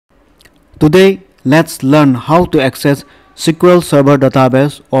Today, let's learn how to access SQL Server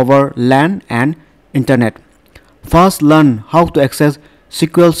database over LAN and Internet. First, learn how to access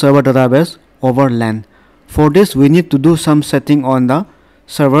SQL Server database over LAN. For this, we need to do some setting on the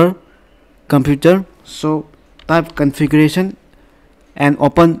server computer. So, type configuration and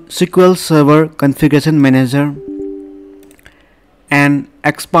open SQL Server Configuration Manager and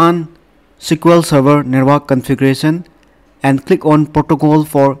expand SQL Server Network Configuration and click on Protocol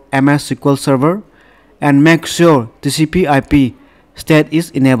for MS SQL Server and make sure TCP IP state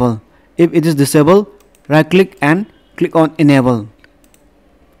is enabled. If it is disabled, right click and click on Enable.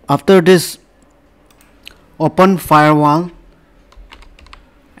 After this, open Firewall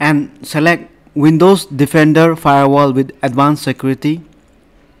and select Windows Defender Firewall with Advanced Security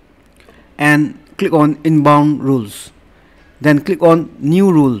and click on Inbound Rules. Then click on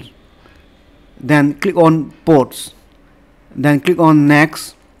New Rules. Then click on Ports. Then click on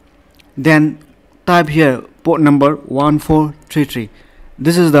Next. Then type here port number 1433.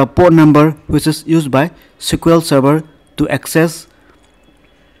 This is the port number which is used by SQL Server to access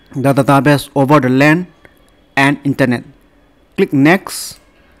the database over the LAN and Internet. Click Next.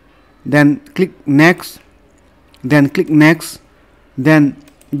 Then click Next. Then click Next. Then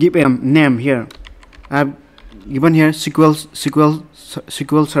give a name here. I've given here SQL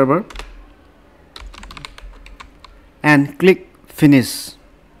Server and click Finish.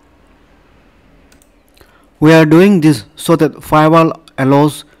 We are doing this so that firewall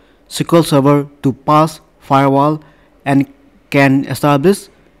allows SQL Server to pass firewall and can establish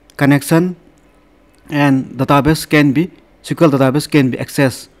connection and SQL database can be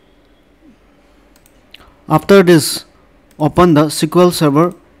accessed. After this, open the SQL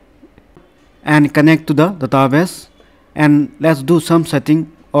Server and connect to the database, and let's do some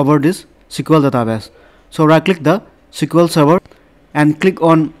setting over this SQL database. So right click the SQL Server and click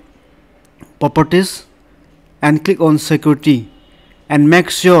on Properties and click on Security and make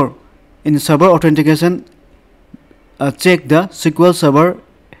sure in server authentication check the SQL Server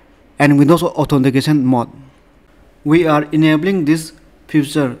and Windows authentication mode. We are enabling this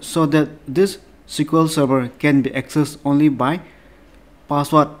feature so that this SQL Server can be accessed only by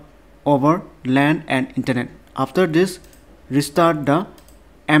password over LAN and Internet. After this, restart the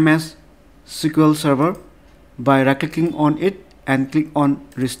MS SQL Server by right clicking on it and click on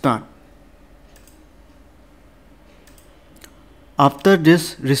Restart. After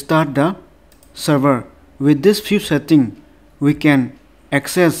this, restart the server. With this few setting, we can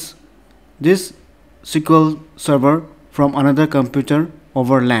access this SQL Server from another computer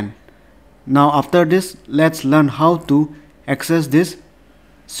over LAN. Now after this, let's learn how to access this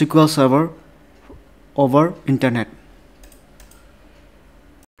SQL Server over Internet.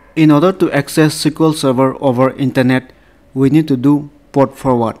 In order to access SQL Server over Internet, we need to do port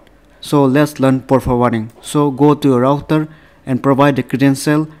forward. So let's learn port forwarding. So go to your router and provide the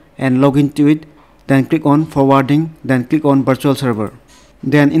credential and log into it. Then click on forwarding. Then click on virtual server.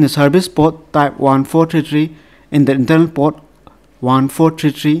 Then in the service port, type 1433. In the internal port,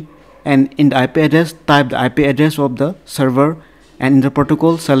 1433. And in the IP address, type the IP address of the server. And in the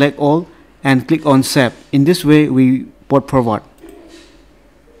protocol, select all and click on save. In this way, we port forward.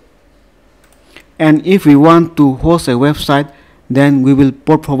 And if we want to host a website, then we will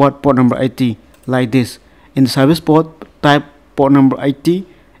port forward port number 80 like this. In the service port, type port number 80.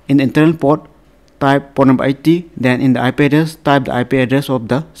 In the internal port, type port number 80. Then in the IP address, type the IP address of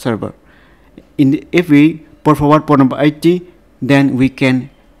the server. If we port forward port number 80, then we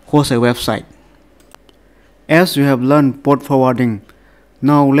can host a website. As you have learned port forwarding,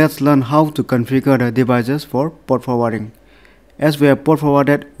 now let's learn how to configure the devices for port forwarding. As we have port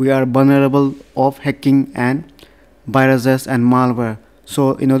forwarded, we are vulnerable of hacking and viruses and malware.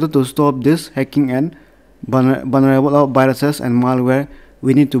 So in order to stop this hacking and vulnerable of viruses and malware,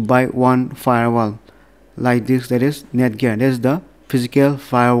 we need to buy one firewall like this, that is Netgear. That is the physical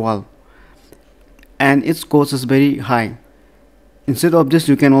firewall, and its cost is very high. Instead of this,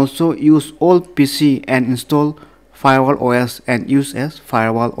 you can also use old PC and install Firewall OS and use as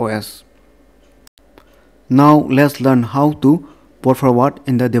Firewall OS. Now let's learn how to port forward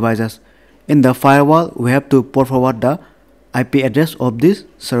in the devices. In the firewall, we have to port forward the IP address of this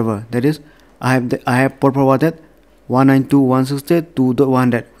server. That is, I have port forwarded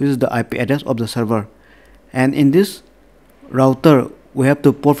 192.168.2.100, which is the IP address of the server. And in this router, we have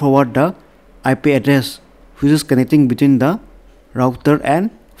to port forward the IP address which is connecting between the router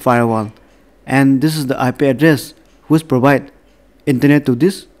and firewall. And this is the IP address which provide internet to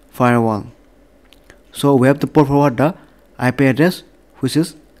this firewall. So we have to port forward the IP address which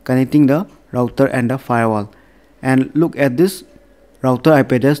is connecting the router and the firewall. And look at this router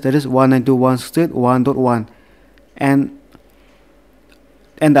IP address, that is 192.168.1.1, and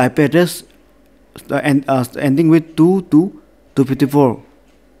the IP address ending with 2 to 254.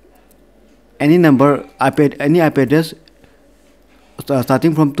 Any IP address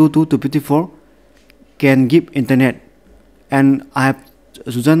starting from 2 to 254 can give internet, and I have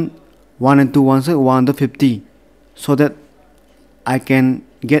chosen 192.168.1.50 so that I can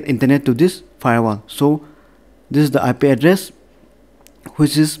get internet to this firewall. So this is the IP address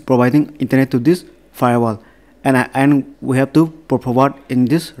which is providing internet to this firewall, and we have to port forward in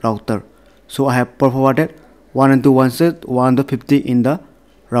this router. So I have port forwarded 192.168.1.50 in the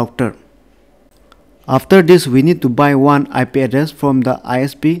router. After this, we need to buy one IP address from the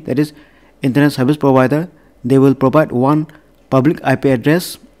ISP, that is Internet Service Provider. They will provide one public IP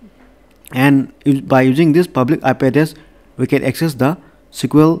address, and by using this public IP address, we can access the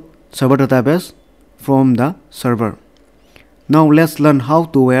SQL Server database from the server. Now let's learn how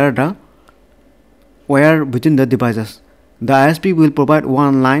to wire between the devices. The ISP will provide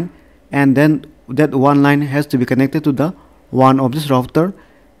one line, and then that one line has to be connected to the one of this router,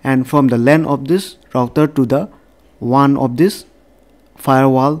 and from the LAN of this router to the one of this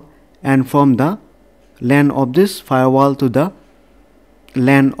firewall, and from the LAN of this firewall to the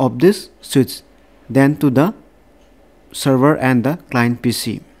LAN of this switch, then to the server and the client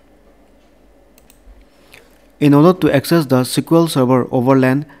PC. In order to access the SQL Server over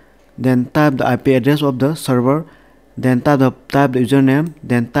LAN, then type the IP address of the server, then type the username,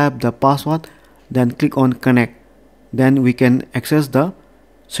 then type the password, then click on connect. Then we can access the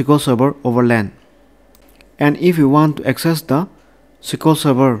SQL Server over LAN. And if you want to access the SQL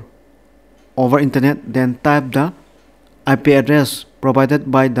Server over internet, then type the IP address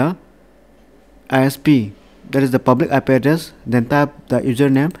provided by the ISP, that is the public IP address, then type the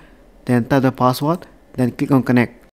username, then type the password, then click on connect.